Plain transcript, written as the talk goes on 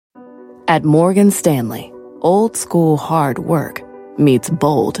At Morgan Stanley, old school hard work meets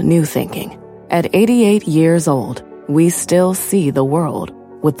bold new thinking. At 88 years old, we still see the world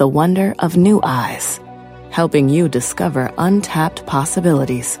with the wonder of new eyes, helping you discover untapped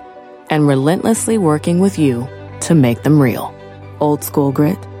possibilities and relentlessly working with you to make them real. Old school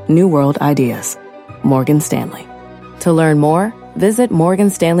grit, new world ideas. Morgan Stanley. To learn more, visit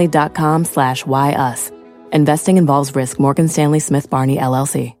morganstanley.com/whyus. Investing involves risk. Morgan Stanley Smith Barney,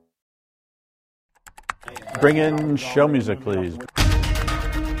 LLC. Bring in show music, please.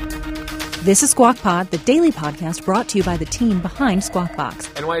 This is Squawk Pod, the daily podcast brought to you by the team behind Squawk Box.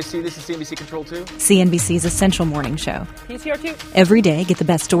 NYC, this is CNBC Control 2. CNBC's essential morning show. PCR 2. Every day, get the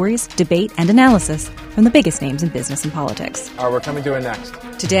best stories, debate, and analysis from the biggest names in business and politics. All right, we're coming to it next.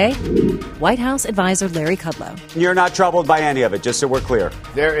 Today, White House advisor Larry Kudlow. You're not troubled by any of it, just so we're clear.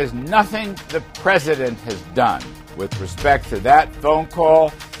 There is nothing the president has done with respect to that phone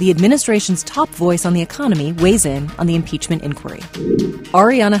call. The administration's top voice on the economy weighs in on the impeachment inquiry.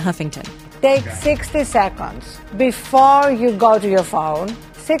 Arianna Huffington. Take 60 seconds before you go to your phone.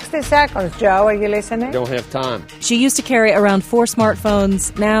 60 seconds, Joe. Are you listening? Don't have time. She used to carry around 4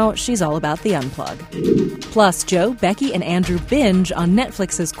 smartphones. Now she's all about the unplug. Plus, Joe, Becky, and Andrew binge on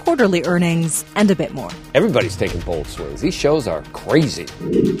Netflix's quarterly earnings and a bit more. Everybody's taking bold swings. These shows are crazy.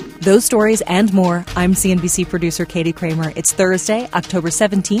 Those stories and more. I'm CNBC producer Katie Kramer. It's Thursday, October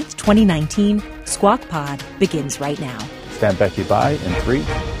 17th, 2019. Squawk Pod begins right now. Stand Becky by in 3,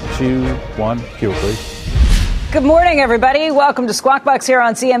 2, 1. Cue, please. Good morning, everybody. Welcome to Squawk Box here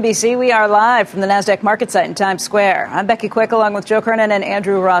on CNBC. We are live from the NASDAQ market site in Times Square. I'm Becky Quick along with Joe Kernan and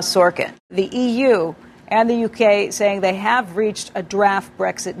Andrew Ross Sorkin. The EU and the UK saying they have reached a draft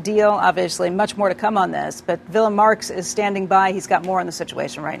Brexit deal. Obviously, much more to come on this. But Willem Marx is standing by. He's got more on the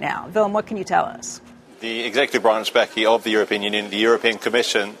situation right now. Willem, what can you tell us? The executive branch, Becky, of the European Union, the European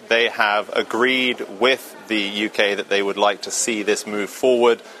Commission, they have agreed with the UK that they would like to see this move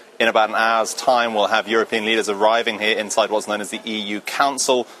forward. In about an hour's time, we'll have European leaders arriving here inside what's known as the EU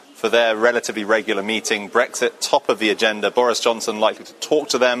Council for their relatively regular meeting. Brexit, top of the agenda. Boris Johnson likely to talk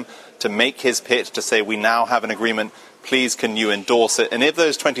to them, to make his pitch, to say we now have an agreement. Please, can you endorse it? And if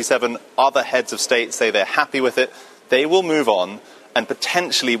those 27 other heads of state say they're happy with it, they will move on. And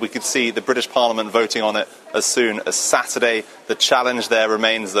potentially we could see the British Parliament voting on it as soon as Saturday. The challenge there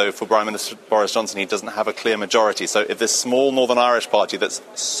remains, though, for Prime Minister Boris Johnson. He doesn't have a clear majority. So if this small Northern Irish party that's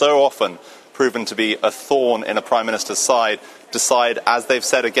so often proven to be a thorn in a Prime Minister's side decide, as they've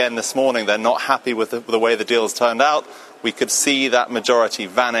said again this morning, they're not happy with the way the deal has turned out, we could see that majority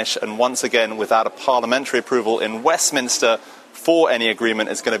vanish. And once again, without a parliamentary approval in Westminster for any agreement,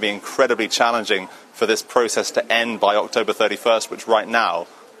 it's going to be incredibly challenging for this process to end by October 31st, which right now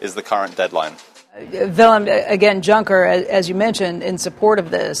is the current deadline. Willem, again, Juncker, as you mentioned, in support of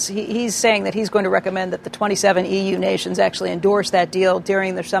this, he's saying that he's going to recommend that the 27 EU nations actually endorse that deal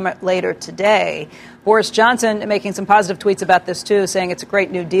during their summit later today. Boris Johnson making some positive tweets about this, too, saying it's a great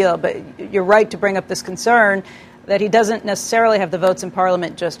new deal. But you're right to bring up this concern that he doesn't necessarily have the votes in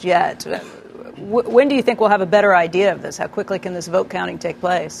Parliament just yet. When do you think we'll have a better idea of this? How quickly can this vote counting take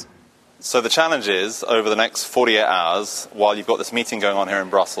place? So the challenge is, over the next 48 hours, while you've got this meeting going on here in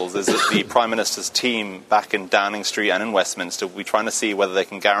Brussels, is that the Prime Minister's team back in Downing Street and in Westminster will be trying to see whether they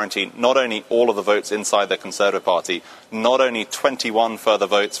can guarantee not only all of the votes inside their Conservative Party, not only 21 further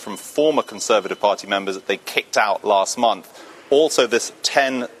votes from former Conservative Party members that they kicked out last month, also this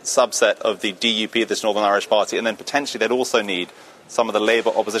 10 subset of the DUP, this Northern Irish Party, and then potentially they'd also need some of the Labour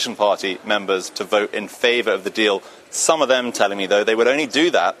opposition party members to vote in favour of the deal. Some of them telling me, though, they would only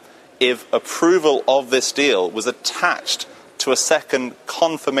do that if approval of this deal was attached to a second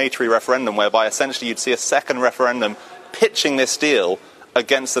confirmatory referendum, whereby essentially you'd see a second referendum pitching this deal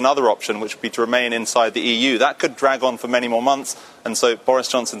against another option, which would be to remain inside the EU. That could drag on for many more months, and so Boris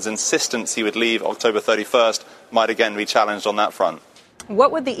Johnson's insistence he would leave October 31st might again be challenged on that front.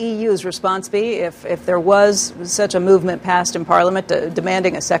 What would the EU's response be if there was such a movement passed in Parliament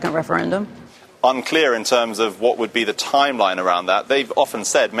demanding a second referendum? Unclear in terms of what would be the timeline around that. They've often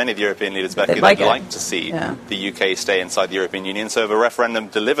said, many of the European leaders, Becky, they'd like to see the UK stay inside the European Union. So if a referendum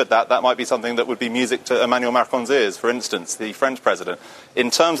delivered that might be something that would be music to Emmanuel Macron's ears, for instance, the French president.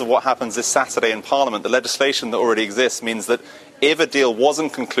 In terms of what happens this Saturday in Parliament, the legislation that already exists means that if a deal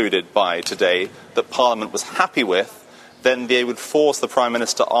wasn't concluded by today that Parliament was happy with, then they would force the Prime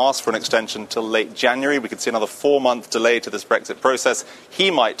Minister to ask for an extension till late January. We could see another 4-month delay to this Brexit process. He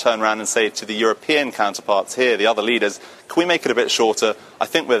might turn around and say to the European counterparts here, the other leaders, can we make it a bit shorter? I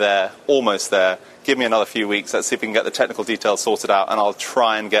think we're there, almost there. Give me another few weeks. Let's see if we can get the technical details sorted out, and I'll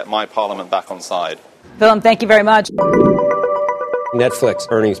try and get my Parliament back on side. Willem, thank you very much. Netflix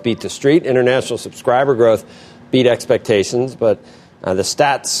earnings beat the street. International subscriber growth beat expectations, but the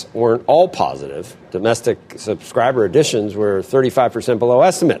stats weren't all positive. Domestic subscriber additions were 35% below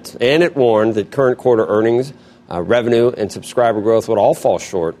estimates, and it warned that current quarter earnings, revenue, and subscriber growth would all fall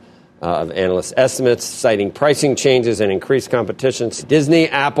short of analysts' estimates, citing pricing changes and increased competition. Disney,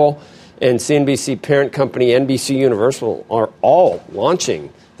 Apple, and CNBC parent company NBC Universal are all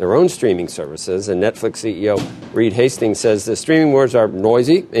launching their own streaming services, and Netflix CEO Reed Hastings says the streaming wars are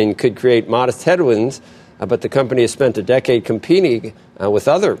noisy and could create modest headwinds, but the company has spent a decade competing with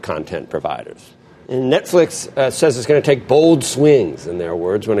other content providers. And Netflix says it's going to take bold swings, in their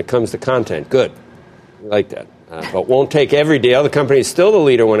words, when it comes to content. Good. We like that. But won't take every deal. The company is still the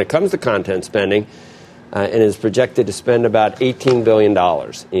leader when it comes to content spending and is projected to spend about $18 billion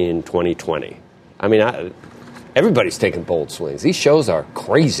in 2020. I mean, everybody's taking bold swings. These shows are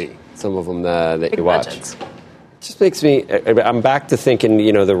crazy, some of them that you watch. Budgets. It just makes me, I'm back to thinking,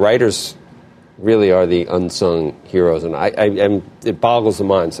 the writers really are the unsung heroes. And it boggles the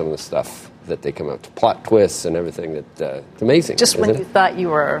mind, some of the stuff that they come up to, plot twists and everything. It's amazing. Just when you thought you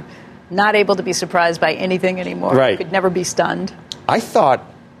were not able to be surprised by anything anymore. Right. You could never be stunned. I thought,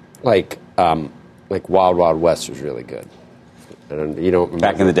 like Wild Wild West was really good. And you don't remember.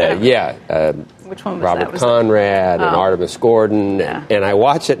 Back in the day. Yeah. Which one was Robert that? Conrad and Artemis Gordon. Yeah. And I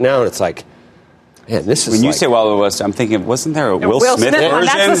watch it now, and it's like, man, this is When you say Wild Wild West, I'm thinking, wasn't there a Will Smith one. version?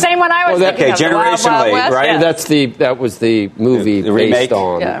 That's the same one I was thinking okay, of. Generation Wild Late, West, right? yeah. That was the movie The remake? based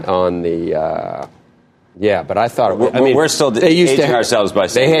on the... yeah, but I thought... We're still aging ourselves by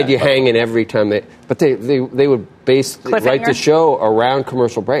saying they had that, you but- hanging every time but they would basically write the show around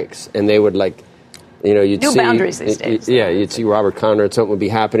commercial breaks, and they would you'd New see boundaries these days. You'd see Robert Conrad, something would be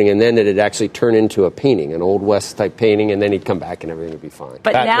happening, and then it'd actually turn into a painting, an Old West type painting, and then he'd come back and everything would be fine.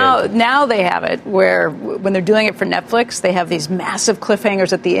 But now they have it where when they're doing it for Netflix, they have these massive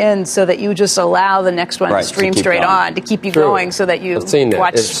cliffhangers at the end so that you just allow the next one to stream straight on to keep you going, so that you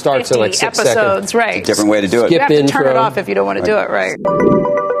watch it starts 50 in like 6 episodes. seconds. Right. It's a different way to do it. You have to turn it intro. off if you don't want to do it right.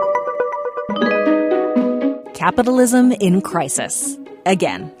 Capitalism in crisis.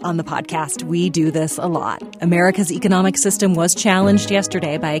 Again, on the podcast, we do this a lot. America's economic system was challenged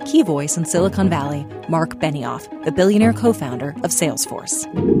yesterday by a key voice in Silicon Valley, Mark Benioff, the billionaire co-founder of Salesforce.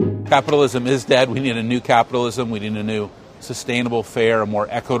 Capitalism is dead. We need a new capitalism. We need a new sustainable, fair, more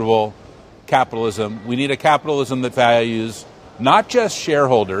equitable capitalism. We need a capitalism that values not just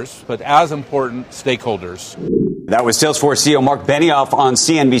shareholders, but as important, stakeholders. That was Salesforce CEO Mark Benioff on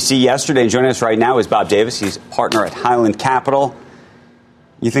CNBC yesterday. Joining us right now is Bob Davis. He's a partner at Highland Capital.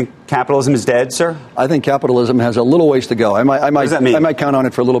 You think capitalism is dead, sir? I think capitalism has a little ways to go. What does that mean? I might count on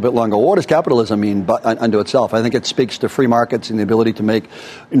it for a little bit longer. What does capitalism mean unto itself? I think it speaks to free markets and the ability to make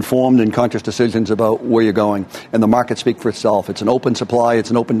informed and conscious decisions about where you're going. And the markets speak for itself. It's an open supply, it's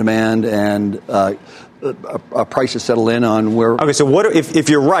an open demand, and prices settle in on where... Okay, so what if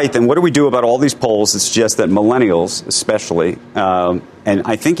you're right, then what do we do about all these polls that suggest that millennials, especially, and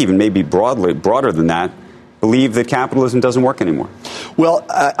I think even maybe broader than that, believe that capitalism doesn't work anymore? Well,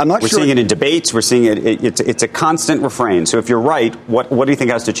 I'm not sure. We're seeing it in debates. We're seeing it's a constant refrain. So if you're right, what do you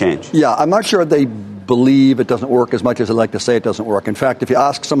think has to change? Yeah, I'm not sure they believe it doesn't work as much as they like to say it doesn't work. In fact, if you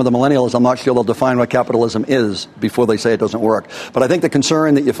ask some of the millennials, I'm not sure they'll define what capitalism is before they say it doesn't work. But I think the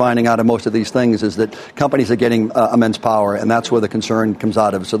concern that you're finding out of most of these things is that companies are getting immense power, and that's where the concern comes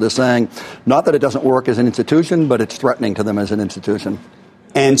out of. So they're saying not that it doesn't work as an institution, but it's threatening to them as an institution.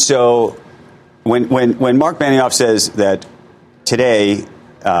 And so when Mark Benioff says that today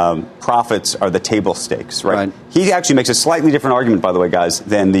profits are the table stakes, right? He actually makes a slightly different argument, by the way, guys,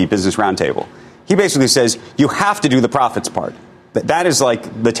 than the Business Roundtable. He basically says you have to do the profits part. That is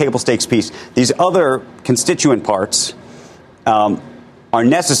like the table stakes piece. These other constituent parts are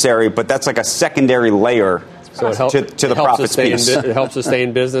necessary, but that's like a secondary layer to the profits piece. It helps us stay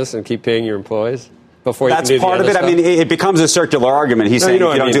in business and keep paying your employees? Before you That's can do part of it. Stuff? I mean, it becomes a circular argument. He's saying if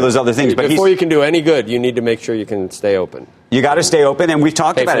you don't do those other things. But before you can do any good, you need to make sure you can stay open. You got to stay open, and we've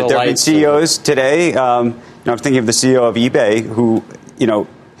talked about it. There have been CEOs today. I'm thinking of the CEO of eBay, who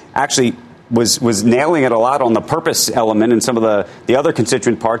actually was nailing it a lot on the purpose element and some of the other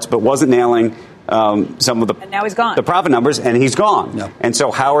constituent parts, but wasn't nailing some of the. And now he's gone. The profit numbers, and he's gone. Yeah. And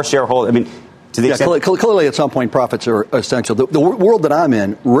so, how are shareholders? I mean, To the extent clearly at some point profits are essential. The world that I'm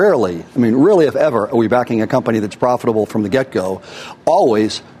in, rarely, if ever, are we backing a company that's profitable from the get-go.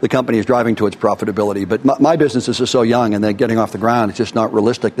 Always the company is driving to its profitability. But my businesses are so young and they're getting off the ground, it's just not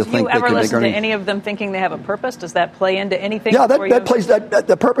realistic to think they can make earnings. Do you ever listen to any of them thinking they have a purpose? Does that play into anything? Yeah, that plays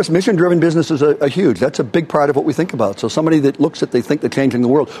the purpose. Mission-driven businesses are huge. That's a big part of what we think about. So somebody that looks at, they think they're changing the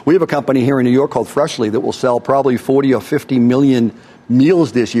world. We have a company here in New York called Freshly that will sell probably 40 or 50 million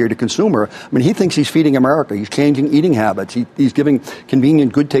meals this year to consumer. He thinks he's feeding America. He's changing eating habits. He's giving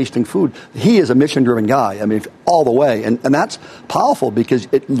convenient, good-tasting food. He is a mission-driven guy, all the way. And that's powerful because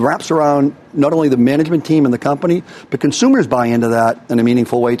it wraps around not only the management team and the company, but consumers buy into that in a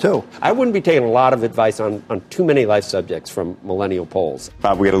meaningful way, too. I wouldn't be taking a lot of advice on too many life subjects from millennial polls.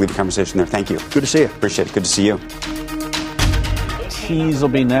 Bob, we got to leave the conversation there. Thank you. Good to see you. Appreciate it. Good to see you. Cheese will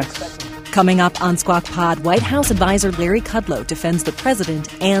be next. Coming up on Squawk Pod, White House advisor Larry Kudlow defends the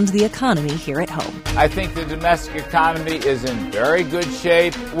president and the economy here at home. I think the domestic economy is in very good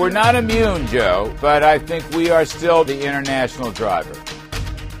shape. We're not immune, Joe, but I think we are still the international driver.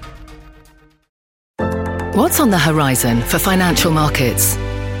 What's on the horizon for financial markets?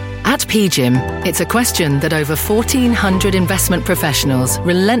 At PGIM, it's a question that over 1,400 investment professionals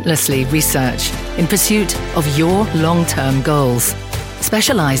relentlessly research in pursuit of your long-term goals.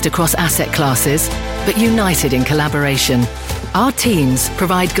 Specialized across asset classes, but united in collaboration, our teams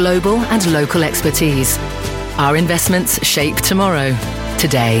provide global and local expertise. Our investments shape tomorrow,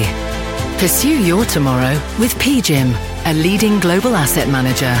 today. Pursue your tomorrow with PGIM, a leading global asset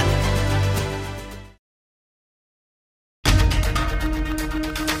manager.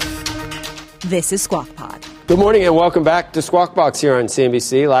 This is Squawk Pod. Good morning and welcome back to Squawk Box here on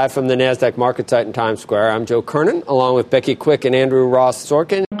CNBC, live from the NASDAQ market site in Times Square. I'm Joe Kernan, along with Becky Quick and Andrew Ross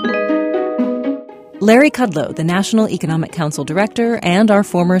Sorkin. Larry Kudlow, the National Economic Council Director and our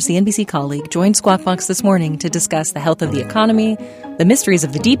former CNBC colleague, joined Squawk Box this morning to discuss the health of the economy, the mysteries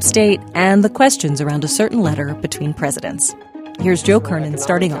of the deep state, and the questions around a certain letter between presidents. Here's Joe Kernan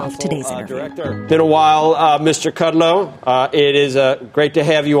starting off today's interview. Director. Been a while, Mr. Kudlow. It is great to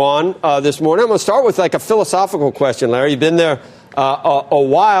have you on this morning. I'm going to start with a philosophical question, Larry. You've been there a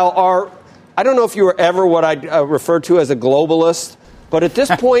while. I don't know if you were ever what I'd refer to as a globalist, but at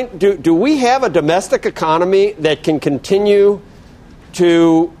this point, do we have a domestic economy that can continue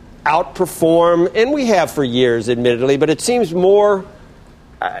to outperform? And we have for years, admittedly, but it seems more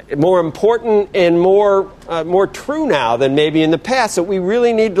important and more true now than maybe in the past. So we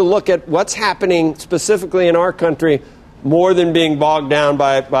really need to look at what's happening specifically in our country more than being bogged down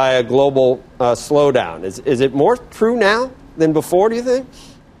by a global slowdown. Is it more true now than before, do you think?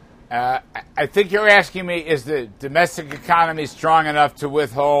 I think you're asking me, is the domestic economy strong enough to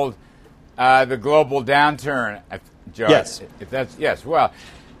withhold the global downturn, Joe? Yes. Yes. Well,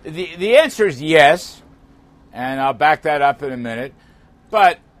 the answer is yes, and I'll back that up in a minute.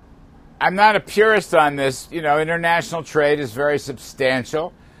 But I'm not a purist on this. International trade is very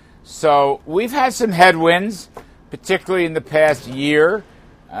substantial. So we've had some headwinds, particularly in the past year.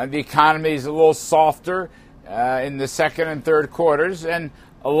 The economy is a little softer in the second and third quarters, and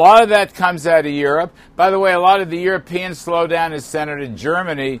a lot of that comes out of Europe. By the way, a lot of the European slowdown is centered in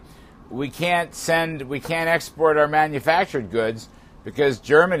Germany. We can't export our manufactured goods because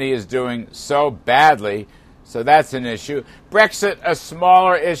Germany is doing so badly. So that's an issue. Brexit, a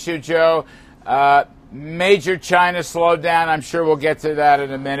smaller issue, Joe. Major China slowdown. I'm sure we'll get to that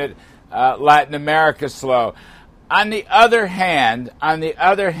in a minute. Latin America slow. On the other hand, I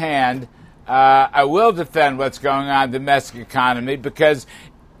will defend what's going on in the domestic economy because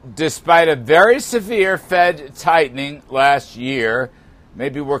despite a very severe Fed tightening last year,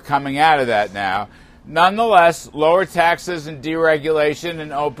 maybe we're coming out of that now. Nonetheless, lower taxes and deregulation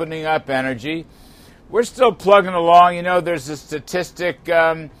and opening up energy. We're still plugging along. There's a statistic,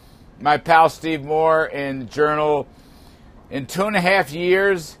 my pal Steve Moore in the Journal, in 2.5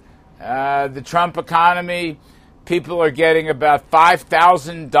 years, the Trump economy, people are getting about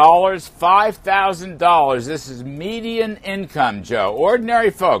 $5,000. $5,000. This is median income, Joe. Ordinary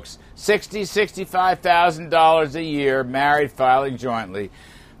folks, $60,000, $65,000 a year, married, filing jointly.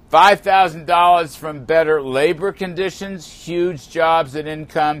 $5,000 from better labor conditions, huge jobs and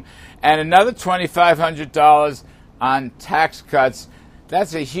income, and another $2,500 on tax cuts.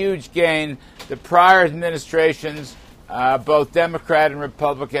 That's a huge gain. The prior administrations, both Democrat and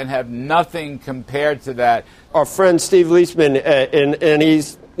Republican, have nothing compared to that. Our friend Steve Leisman, and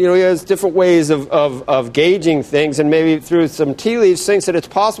he's, he has different ways of gauging things, and maybe through some tea leaves, thinks that it's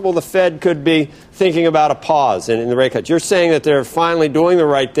possible the Fed could be thinking about a pause in the rate cuts. You're saying that they're finally doing the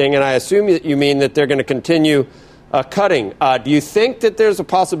right thing, and I assume that you mean that they're going to continue cutting. Do you think that there's a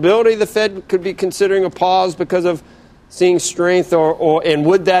possibility the Fed could be considering a pause because of seeing strength, and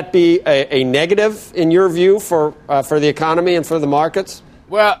would that be a negative in your view for the economy and for the markets?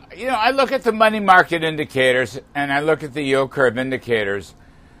 Well, I look at the money market indicators and I look at the yield curve indicators.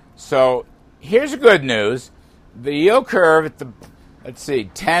 So here's the good news. The yield curve at the,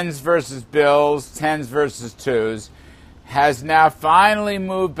 tens versus bills, tens versus twos, has now finally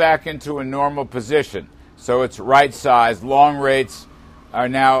moved back into a normal position. So it's right size. Long rates are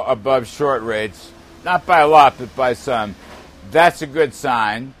now above short rates. Not by a lot, but by some. That's a good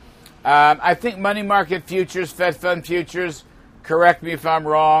sign. I think money market futures, Fed fund futures, correct me if I'm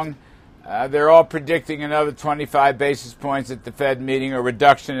wrong, they're all predicting another 25 basis points at the Fed meeting, a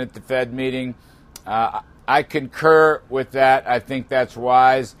reduction at the Fed meeting. I concur with that. I think that's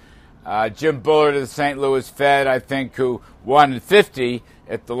wise. Jim Bullard of the St. Louis Fed, I think, who won 50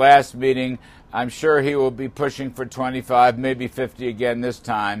 at the last meeting, I'm sure he will be pushing for 25, maybe 50 again this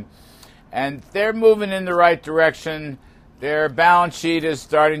time. And they're moving in the right direction. Their balance sheet is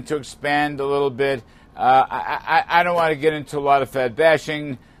starting to expand a little bit. I don't want to get into a lot of Fed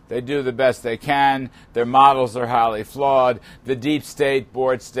bashing. They do the best they can. Their models are highly flawed. The deep state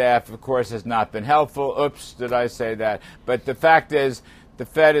board staff, of course, has not been helpful. Oops, did I say that? But the fact is, the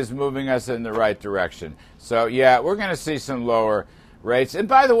Fed is moving us in the right direction. So, yeah, we're going to see some lower rates. And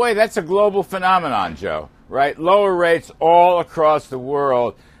by the way, that's a global phenomenon, Joe, right? Lower rates all across the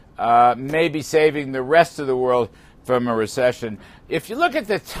world, maybe saving the rest of the world from a recession. If you look at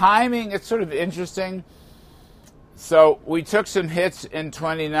the timing, it's sort of interesting. So we took some hits in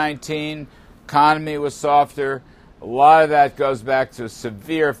 2019. Economy was softer. A lot of that goes back to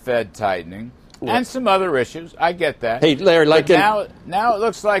severe Fed tightening and some other issues. I get that. Hey, Larry, now it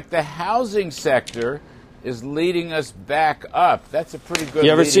looks like the housing sector is leading us back up. That's a pretty good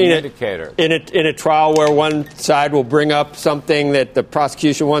indicator. In a trial where one side will bring up something that the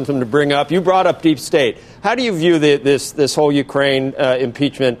prosecution wants them to bring up? You brought up deep state. How do you view this whole Ukraine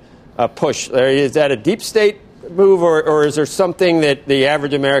impeachment push? Larry, is that a deep state move, or is there something that the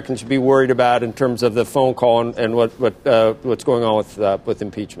average American should be worried about in terms of the phone call and what's going on with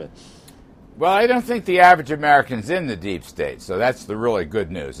impeachment? Well, I don't think the average American's in the deep state, so that's the really good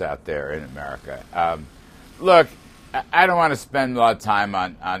news out there in America. Look, I don't want to spend a lot of time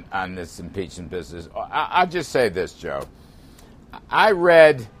on this impeachment business. I'll just say this, Joe. I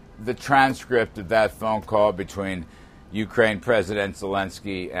read the transcript of that phone call between Ukraine President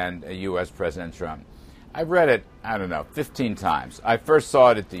Zelensky and U.S. President Trump. I've read it, 15 times. I first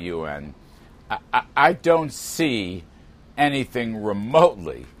saw it at the UN. I don't see anything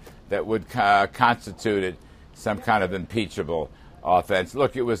remotely that would constitute it some kind of impeachable offense.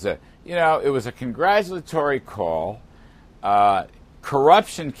 Look, it was a congratulatory call.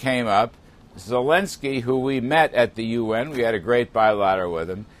 Corruption came up. Zelensky, who we met at the UN, we had a great bilateral with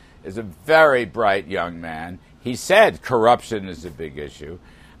him, is a very bright young man. He said corruption is a big issue.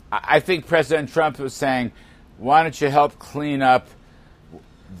 I think President Trump was saying, why don't you help clean up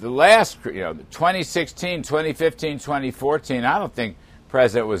the last, 2016, 2015, 2014. I don't think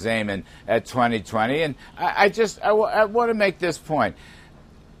President was aiming at 2020. And I want to make this point.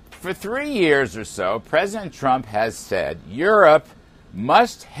 For 3 years or so, President Trump has said Europe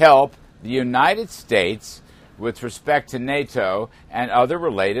must help the United States with respect to NATO and other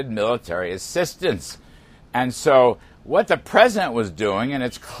related military assistance. And so what the president was doing, and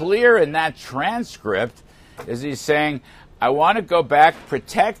it's clear in that transcript, is he's saying, I want to go back,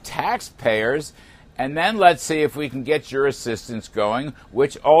 protect taxpayers, and then let's see if we can get your assistance going,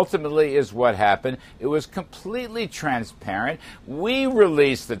 which ultimately is what happened. It was completely transparent. We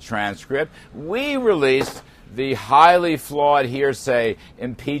released the transcript. We released the highly flawed hearsay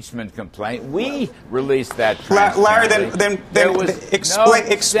impeachment complaint. We released that transcript. Larry, then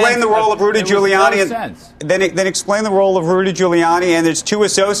explain the role of Rudy Giuliani. Then explain the role of Rudy Giuliani and his two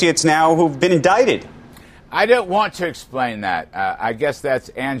associates now who've been indicted. I don't want to explain that. I guess that's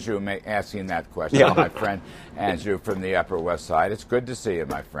Andrew asking that question. My friend Andrew from the Upper West Side. It's good to see you,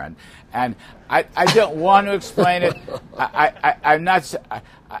 my friend. And I don't want to explain it. I'm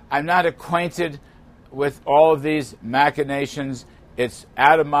not acquainted with all of these machinations. It's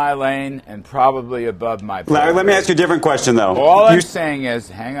out of my lane and probably above my pay. Larry, let me ask you a different question, though. All I'm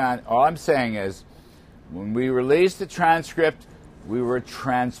saying is, when we released the transcript, we were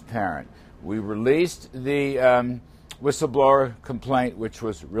transparent. We released the whistleblower complaint, which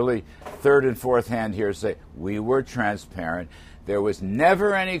was really third and fourth hand hearsay. We were transparent. There was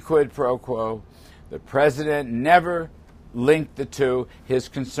never any quid pro quo. The president never linked the two. His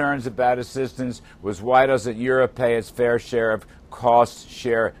concerns about assistance was, why doesn't Europe pay its fair share of cost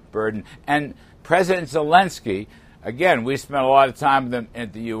share burden? And President Zelensky, again, we spent a lot of time with him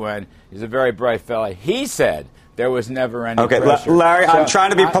at the UN. He's a very bright fellow. He said there was never any pressure. Larry, I'm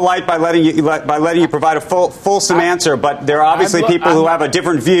trying to be polite by letting you provide a fulsome answer, but there are obviously people who have a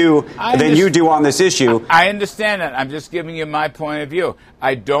different view than you do on this issue. I understand that. I'm just giving you my point of view.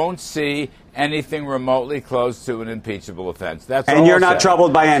 I don't see anything remotely close to an impeachable offense. That's all. And you're not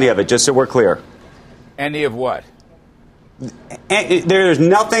troubled by any of it, just so we're clear. Any of what? There's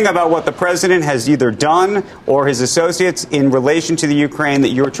nothing about what the president has either done or his associates in relation to the Ukraine that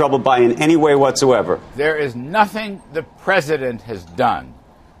you're troubled by in any way whatsoever. There is nothing the president has done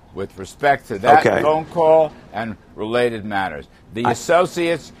with respect to that phone call and related matters. The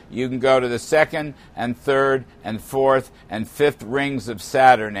associates, you can go to the second and third and fourth and fifth rings of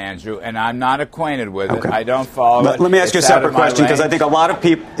Saturn, Andrew, and I'm not acquainted with it. I don't follow it. Let me ask you a separate question, because I think a lot of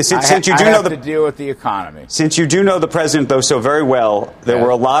people, since you do know to deal with the economy. Since you do know the president, though, so very well, there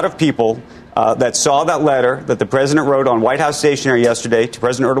were a lot of people that saw that letter that the president wrote on White House stationery yesterday to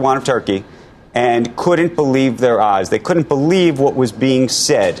President Erdogan of Turkey and couldn't believe their eyes. They couldn't believe what was being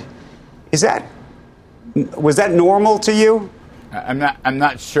said. Was that normal to you? I'm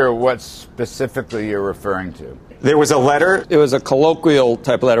not sure what specifically you're referring to. There was a letter. It was a colloquial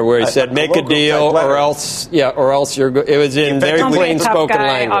type letter where he said, "Make a deal, or else you're." It was in very plain spoken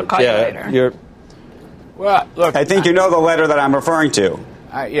language. Well, look. I think you know the letter that I'm referring to.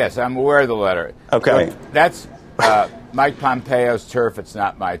 Yes, I'm aware of the letter. Okay, look, that's Mike Pompeo's turf. It's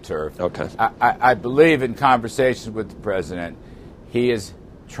not my turf. Okay. I believe in conversations with the president, he is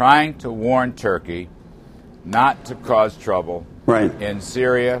trying to warn Turkey not to cause trouble in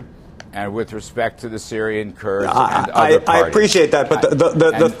Syria and with respect to the Syrian Kurds and other parties. I appreciate that, but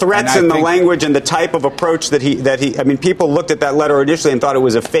the threats and the language and the type of approach that he I mean, people looked at that letter initially and thought it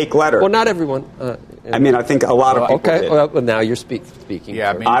was a fake letter. Well, not everyone. I mean, I think a lot of people did. Well, now you're speaking.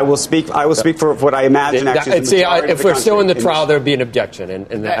 Yeah, I will speak for what I imagine. If we're still in the trial, there would be an objection,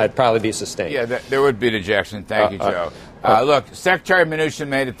 and that'd probably be sustained. Yeah, there would be an objection. Thank you, Joe. Look, Secretary Mnuchin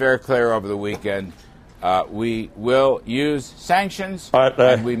made it very clear over the weekend. We will use sanctions,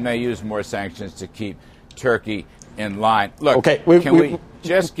 and we may use more sanctions to keep Turkey in line. Look, can we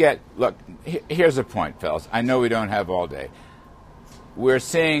just get... Look, here's the point, fellas. I know we don't have all day. We're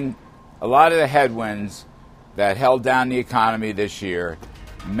seeing a lot of the headwinds that held down the economy this year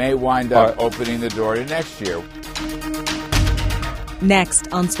may wind up opening the door to next year.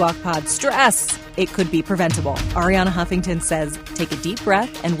 Next on Squawk Pod, stress. It could be preventable. Arianna Huffington says take a deep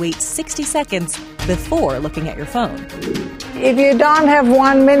breath and wait 60 seconds before looking at your phone. If you don't have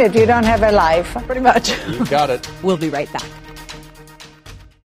 1 minute, you don't have a life. Pretty much. You got it. We'll be right back.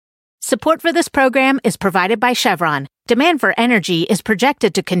 Support for this program is provided by Chevron. Demand for energy is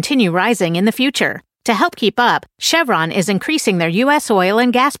projected to continue rising in the future. To help keep up, Chevron is increasing their U.S. oil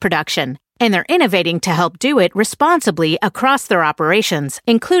and gas production. And they're innovating to help do it responsibly across their operations,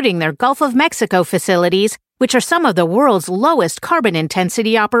 including their Gulf of Mexico facilities, which are some of the world's lowest carbon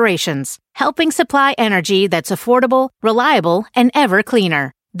intensity operations, helping supply energy that's affordable, reliable, and ever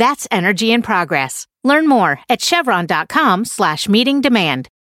cleaner. That's energy in progress. Learn more at chevron.com/meeting demand.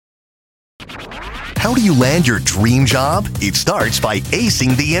 How do you land your dream job? It starts by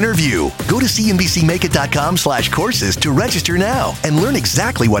acing the interview. Go to cnbcmakeit.com/courses to register now and learn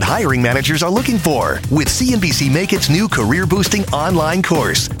exactly what hiring managers are looking for with CNBC Make It's new career-boosting online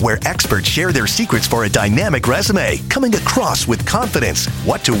course, where experts share their secrets for a dynamic resume, coming across with confidence,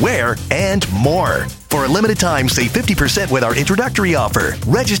 what to wear, and more. For a limited time, save 50% with our introductory offer.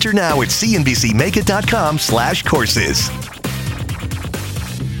 Register now at cnbcmakeit.com/courses.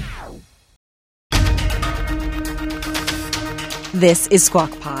 This is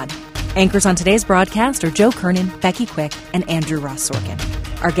Squawk Pod. Anchors on today's broadcast are Joe Kernan, Becky Quick, and Andrew Ross Sorkin.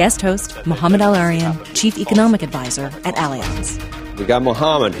 Our guest host, Mohamed El-Erian, Chief Economic Advisor at Allianz. We got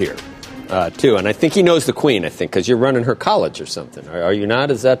Mohamed here, too, and I think he knows the Queen, because you're running her college or something. Are you not?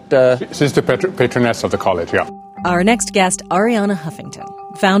 Is that... She's the patroness of the college, yeah. Our next guest, Arianna Huffington,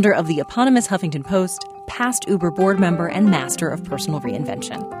 founder of the eponymous Huffington Post, past Uber board member, and master of personal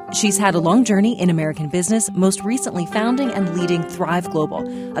reinvention. She's had a long journey in American business, most recently founding and leading Thrive Global,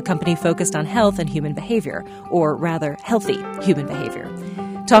 a company focused on health and human behavior, or rather, healthy human behavior.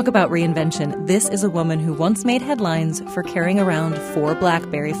 Talk about reinvention. This is a woman who once made headlines for carrying around 4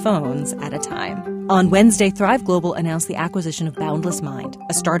 BlackBerry phones at a time. On Wednesday, Thrive Global announced the acquisition of Boundless Mind,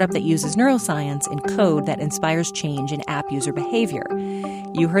 a startup that uses neuroscience in code that inspires change in app user behavior.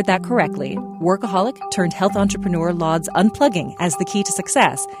 You heard that correctly. Workaholic turned health entrepreneur lauds unplugging as the key to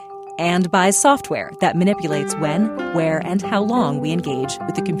success and buys software that manipulates when, where, and how long we engage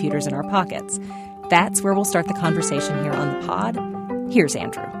with the computers in our pockets. That's where we'll start the conversation here on the pod. Here's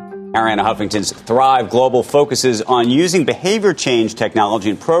Andrew. Arianna Huffington's Thrive Global focuses on using behavior change technology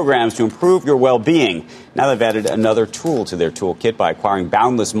and programs to improve your well-being. Now they've added another tool to their toolkit by acquiring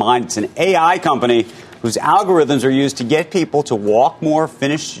Boundless Mind. It's an AI company whose algorithms are used to get people to walk more,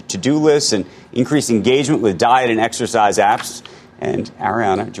 finish to-do lists, and increase engagement with diet and exercise apps. And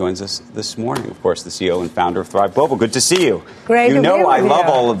Arianna joins us this morning, of course, the CEO and founder of Thrive Global. Good to see you. Great to be with you. I love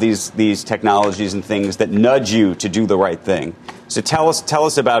all of these technologies and things that nudge you to do the right thing. So tell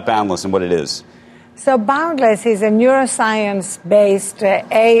us about Boundless and what it is. So Boundless is a neuroscience-based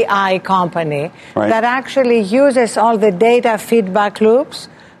AI company that actually uses all the data feedback loops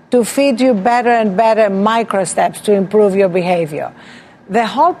to feed you better and better micro steps to improve your behavior. The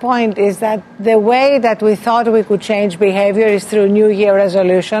whole point is that the way that we thought we could change behavior is through New Year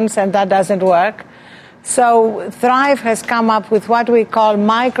resolutions, and that doesn't work. So Thrive has come up with what we call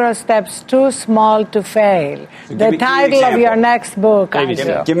micro steps too small to fail. So the title of your next book,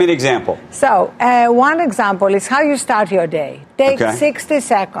 Andrew. Give me an example. So one example is how you start your day. Take 60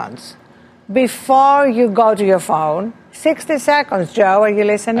 seconds before you go to your phone. 60 seconds, Joe, are you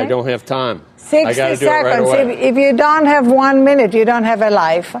listening? I don't have time. 60 seconds. Right if you don't have 1 minute, you don't have a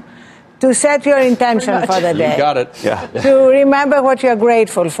life. To set your intention for the day. You got it. Yeah. To remember what you're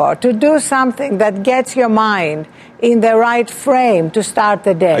grateful for. To do something that gets your mind in the right frame to start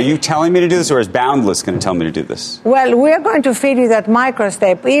the day. Are you telling me to do this, or is Boundless going to tell me to do this? Well, we're going to feed you that micro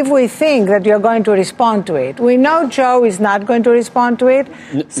step if we think that you're going to respond to it. We know Joe is not going to respond to it,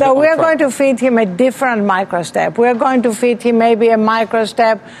 so we're going to feed him a different micro step. We're going to feed him maybe a micro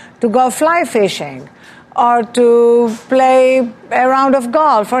step to go fly fishing, or to play a round of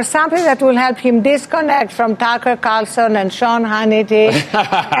golf, or something that will help him disconnect from Tucker Carlson and Sean Hannity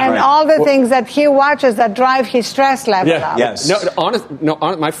and all the things that he watches that drive his stress level up. Yes.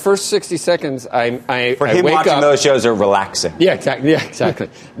 My first 60 seconds, For him, wake watching up. those shows are relaxing. Yeah, exactly.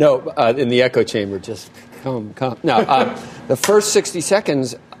 No, in the echo chamber, just come. No, the first 60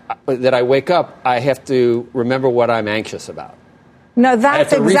 seconds that I wake up, I have to remember what I'm anxious about. No,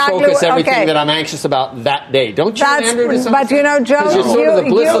 that's exactly I have to refocus everything okay. that I'm anxious about that day. Don't you, Andrew? But you know, Joe,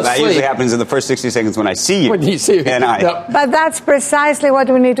 that usually happens in the first 60 seconds when I see you. When you see me. But that's precisely what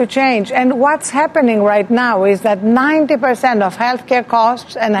we need to change. And what's happening right now is that 90% of healthcare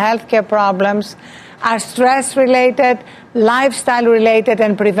costs and healthcare problems are stress-related, lifestyle-related,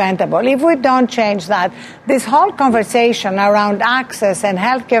 and preventable. If we don't change that, this whole conversation around access and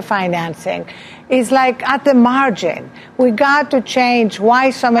healthcare financing is like at the margin. We got to change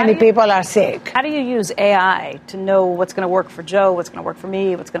why so many people are sick. How do you use AI to know what's going to work for Joe, what's going to work for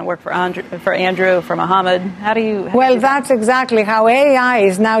me, what's going to work for Andrew, for Mohammed? How do you? Well, that's exactly how AI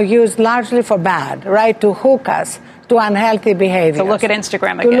is now used largely for bad, right? To hook us to unhealthy behavior. To look at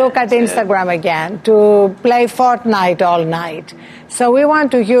Instagram again. To look at Instagram again. To play Fortnite all night. So we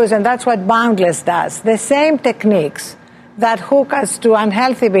want to use, and that's what Boundless does, the same techniques that hook us to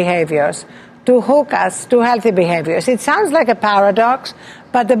unhealthy behaviors to hook us to healthy behaviors. It sounds like a paradox,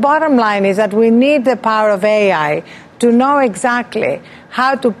 but the bottom line is that we need the power of AI to know exactly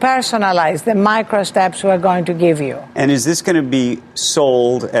how to personalize the micro steps we're going to give you. And is this going to be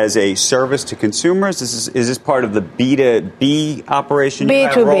sold as a service to consumers? Is this part of the B2B operation?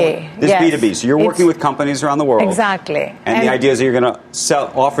 B2B, This yes. B2B. So you're working with companies around the world. Exactly. And the idea is that you're going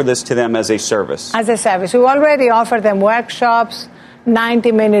to offer this to them as a service. As a service. We already offer them workshops,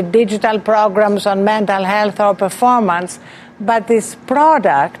 90-minute digital programs on mental health or performance, but this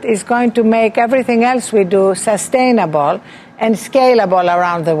product is going to make everything else we do sustainable and scalable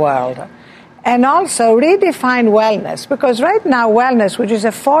around the world. And also redefine wellness, because right now wellness, which is a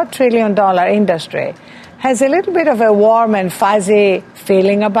 $4 trillion industry, has a little bit of a warm and fuzzy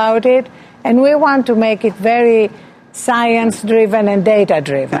feeling about it, and we want to make it very science-driven and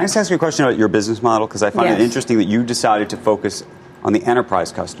data-driven. Can I just ask you a question about your business model? Because I find it interesting that you decided to focus on the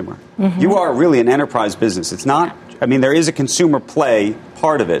enterprise customer. Mm-hmm. You are really an enterprise business. It's not, I mean, there is a consumer play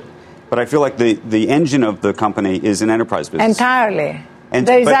part of it, but I feel like the engine of the company is an enterprise business. Entirely. But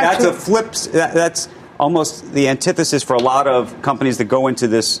that's a flip, that's almost the antithesis for a lot of companies that go into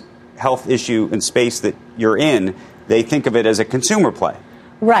this health issue and space that you're in. They think of it as a consumer play.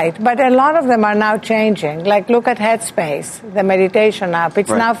 Right, but a lot of them are now changing. Like, look at Headspace, the meditation app. It's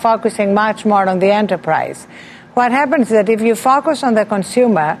now focusing much more on the enterprise. What happens is that if you focus on the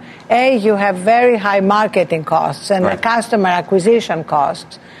consumer, you have very high marketing costs and the customer acquisition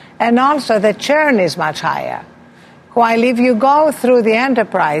costs, and also the churn is much higher. While if you go through the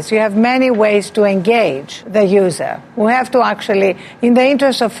enterprise, you have many ways to engage the user. We have to actually, in the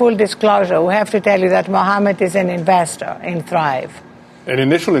interest of full disclosure, we have to tell you that Mohammed is an investor in Thrive. An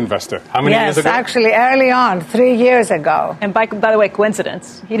initial investor. How many years ago? Yes, actually, early on, 3 years ago. And by the way,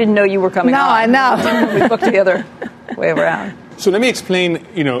 coincidence. He didn't know you were coming on. No, I know. We booked the other way around. So let me explain,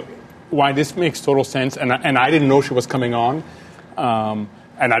 why this makes total sense. And I didn't know she was coming on.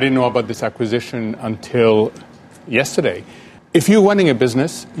 And I didn't know about this acquisition until yesterday. If you're running a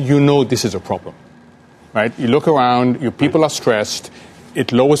business, you know this is a problem, right? You look around, your people are stressed,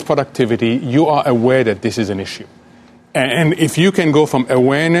 it lowers productivity, you are aware that this is an issue. And if you can go from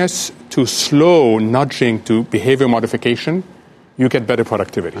awareness to slow nudging to behavior modification, you get better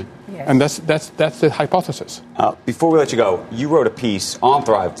productivity. Yes. And that's the hypothesis. Before we let you go, you wrote a piece on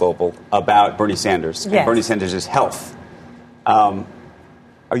Thrive Global about Bernie Sanders and Bernie Sanders' health.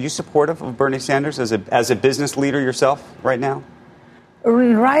 Are you supportive of Bernie Sanders as a business leader yourself right now?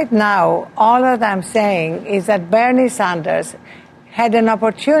 Right now, all that I'm saying is that Bernie Sanders had an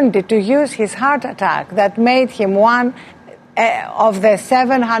opportunity to use his heart attack that made him one of the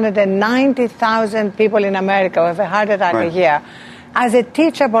 790,000 people in America who have a heart attack a year as a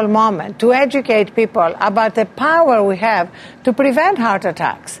teachable moment to educate people about the power we have to prevent heart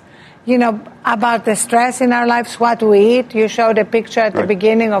attacks. About the stress in our lives, what we eat. You showed a picture at the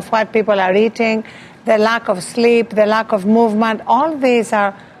beginning of what people are eating, the lack of sleep, the lack of movement. All these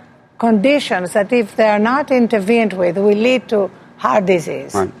are conditions that if they are not intervened with, will lead to heart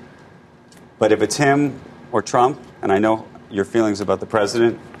disease. Right. But if it's him or Trump, and I know your feelings about the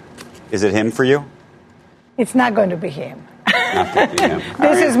president, is it him for you? It's not going to be him. Not going to be him.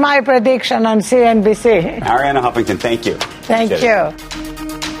 This is my prediction on CNBC. Arianna Huffington, thank you. Thank you.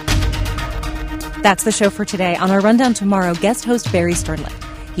 That's the show for today. On our rundown tomorrow, guest host Barry Sternlicht.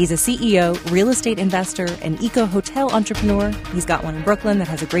 He's a CEO, real estate investor, an eco-hotel entrepreneur. He's got one in Brooklyn that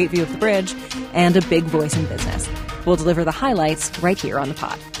has a great view of the bridge, and a big voice in business. We'll deliver the highlights right here on the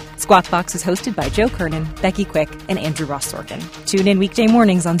pod. Squawk Box is hosted by Joe Kernan, Becky Quick, and Andrew Ross Sorkin. Tune in weekday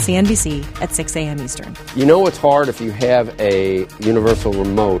mornings on CNBC at 6 a.m. Eastern. You know it's hard if you have a universal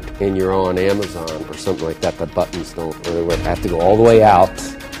remote and you're on Amazon or something like that. The buttons don't really have to go all the way out.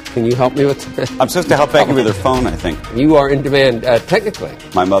 Can you help me with that? I'm supposed to help Becky with her phone, I think. You are in demand technically.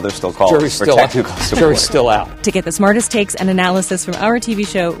 My mother still calls for technical support. Jury's still out. To get the smartest takes and analysis from our TV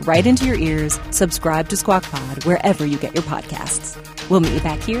show right into your ears, subscribe to Squawk Pod wherever you get your podcasts. We'll meet you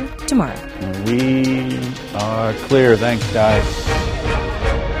back here tomorrow. We are clear. Thanks, guys.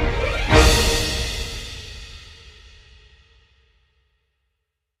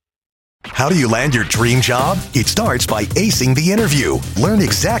 How do you land your dream job? It starts by acing the interview. Learn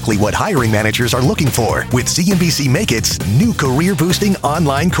exactly what hiring managers are looking for with CNBC Make It's new career-boosting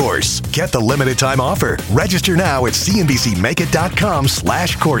online course. Get the limited time offer. Register now at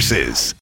cnbcmakeit.com/courses.